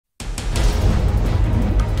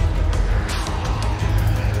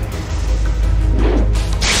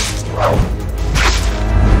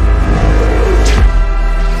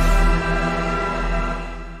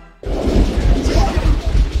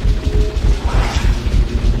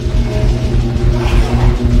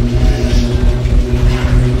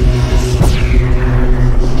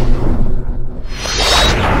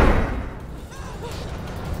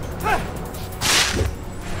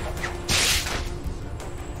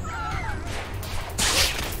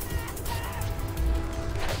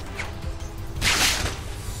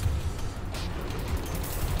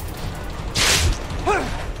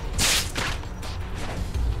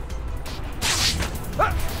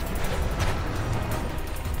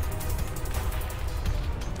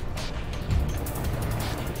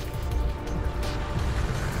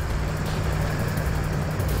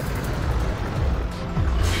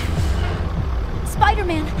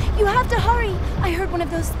You have to hurry. I heard one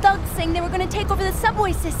of those thugs saying they were going to take over the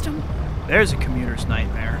subway system. There's a commuter's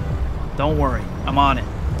nightmare. Don't worry, I'm on it.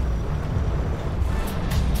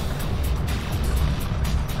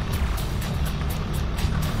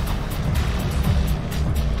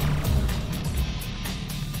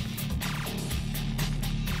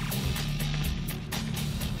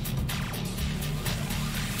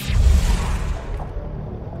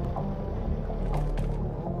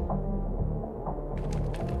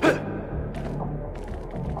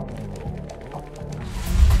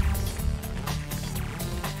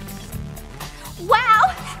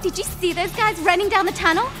 Did you see those guys running down the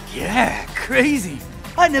tunnel? Yeah, crazy.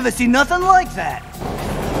 I'd never seen nothing like that.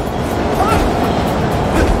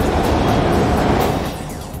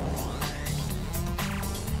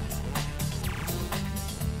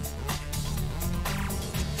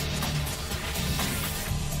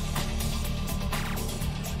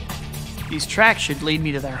 These tracks should lead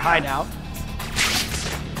me to their hideout.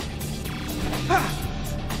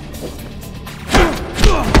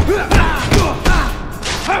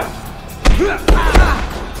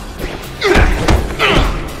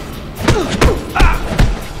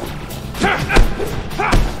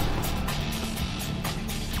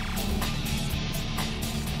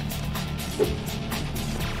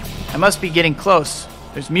 I must be getting close.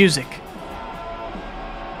 There's music.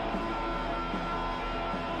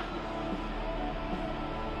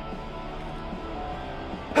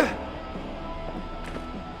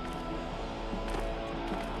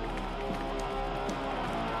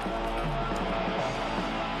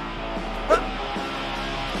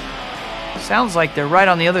 Sounds like they're right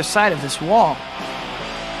on the other side of this wall.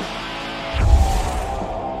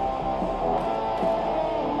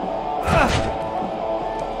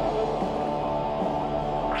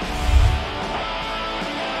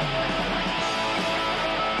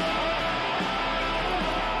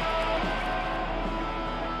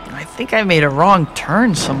 I think I made a wrong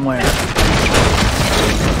turn somewhere.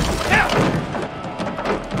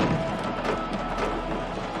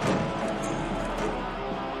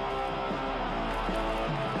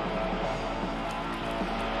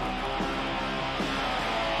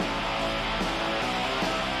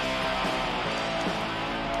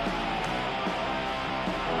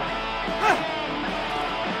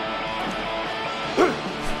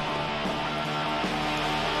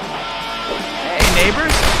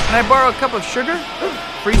 Neighbors, can I borrow a cup of sugar?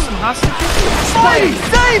 Free some hostages? Spidey,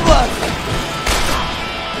 save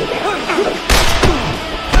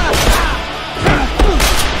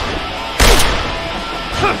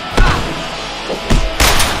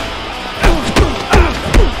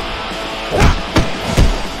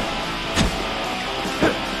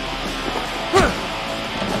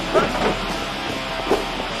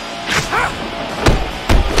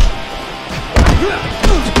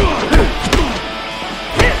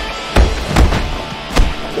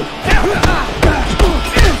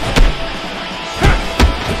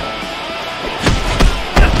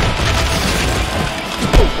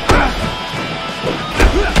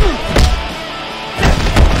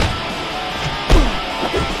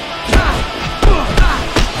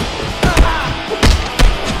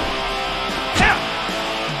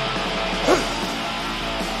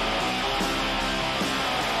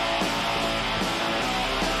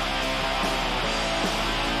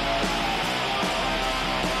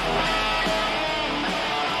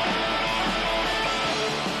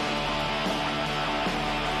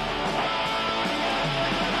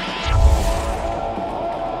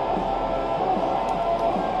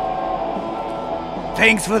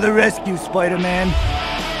Thanks for the rescue, Spider-Man.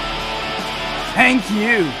 Thank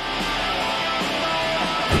you.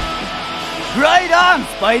 Right on,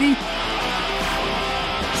 Spidey.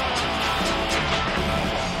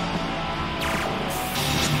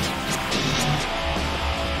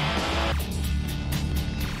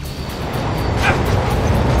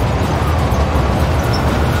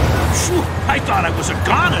 Phew, I thought I was a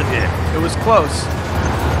goner there. It was close.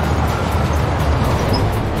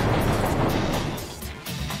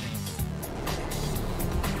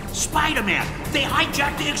 Spider-Man, they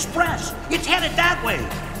hijacked the express. It's headed that way.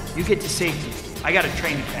 You get to safety. I got a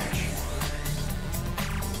train to catch.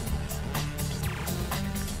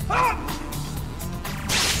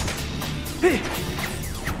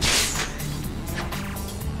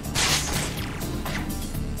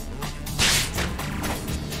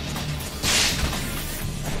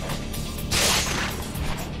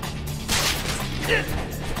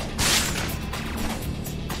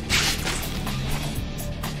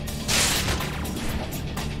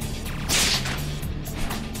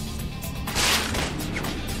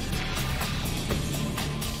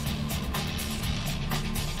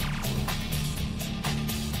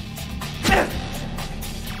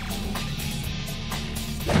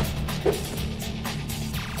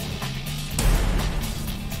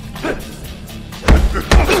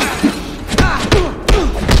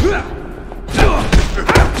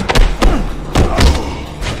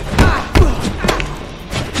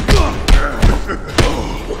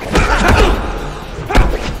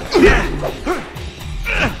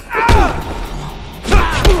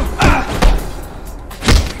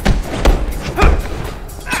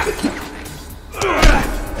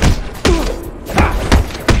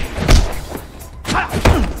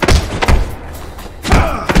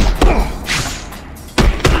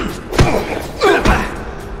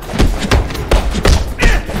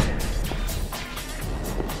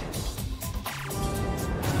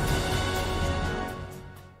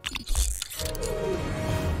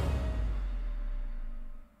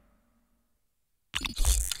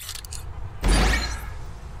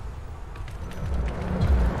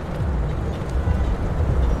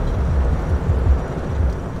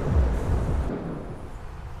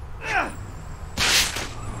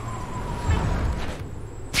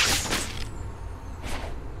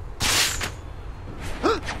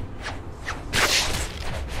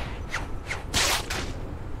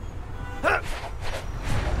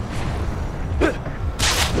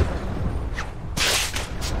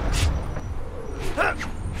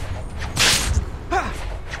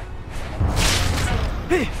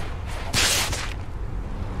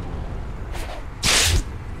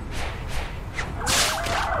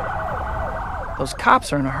 Those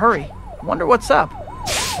cops are in a hurry. Wonder what's up.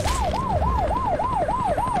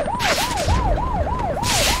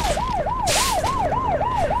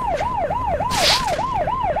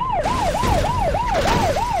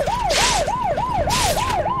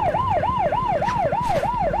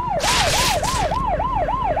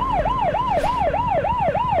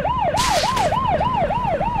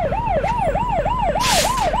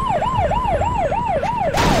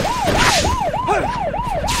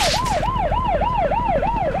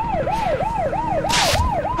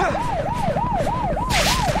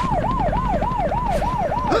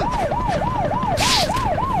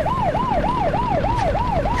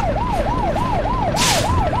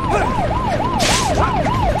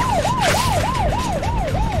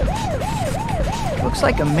 Looks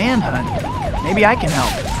like a manhunt. Maybe I can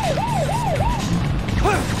help.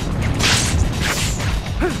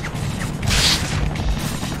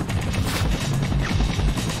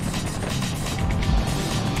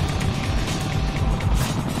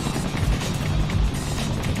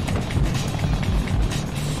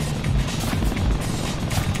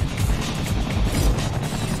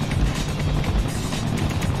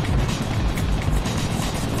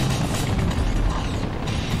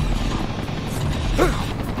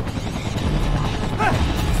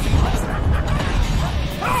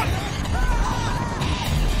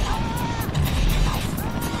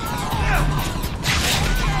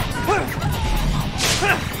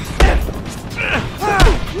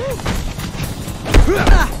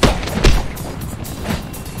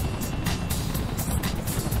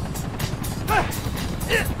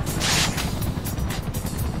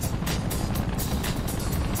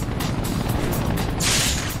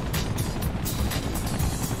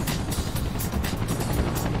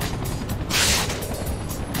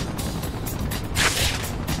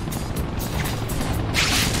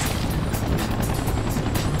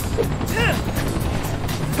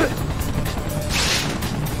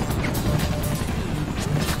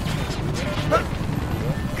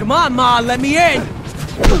 Come on, Ma, let me in!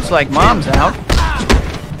 Looks like Mom's out.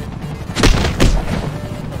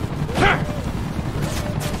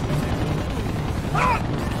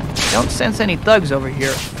 Don't sense any thugs over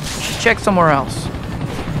here. Should check somewhere else.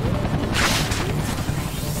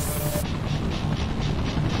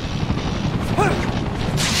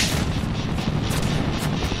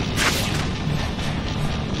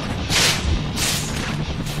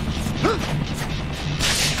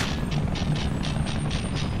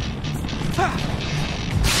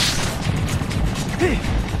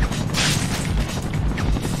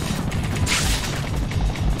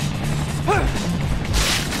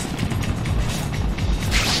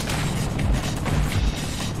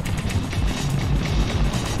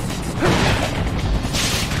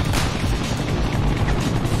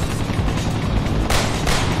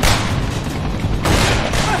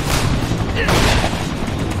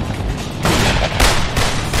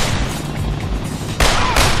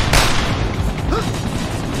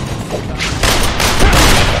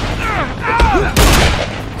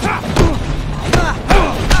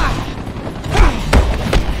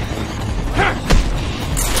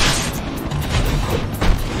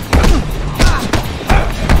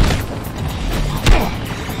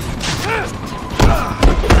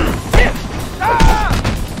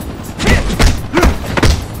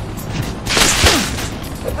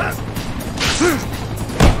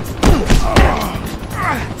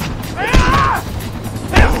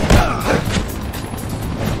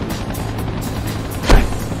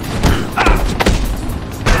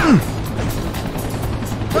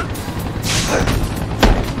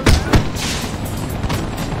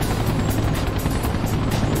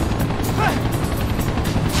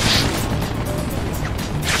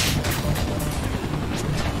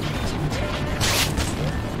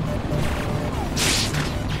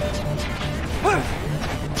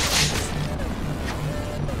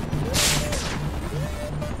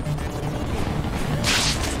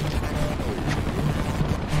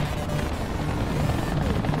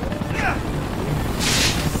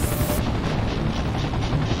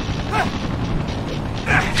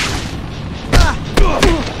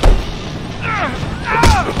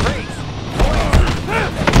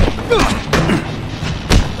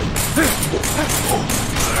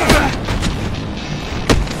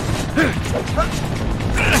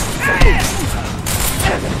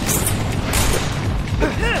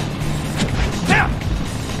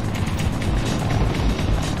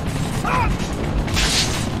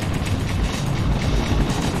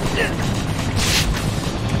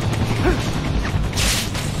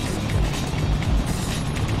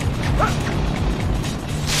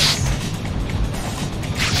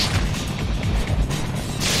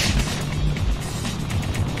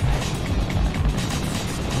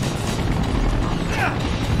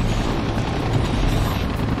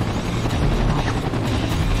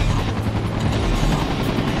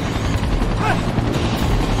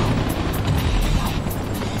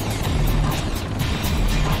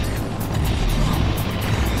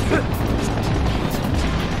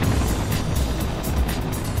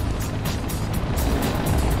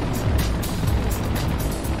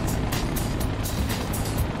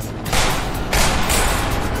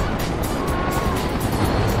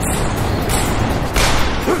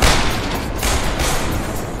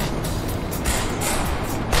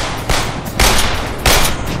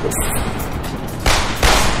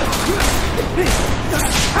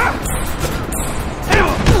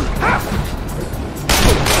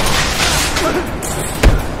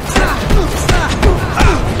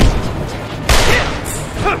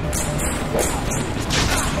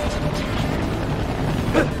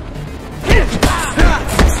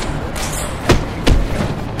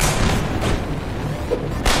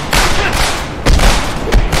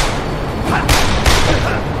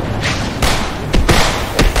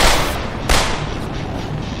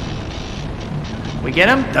 We get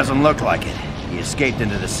him? Doesn't look like it. He escaped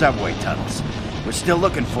into the subway tunnels. We're still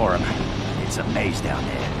looking for him. It's a maze down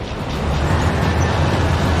there.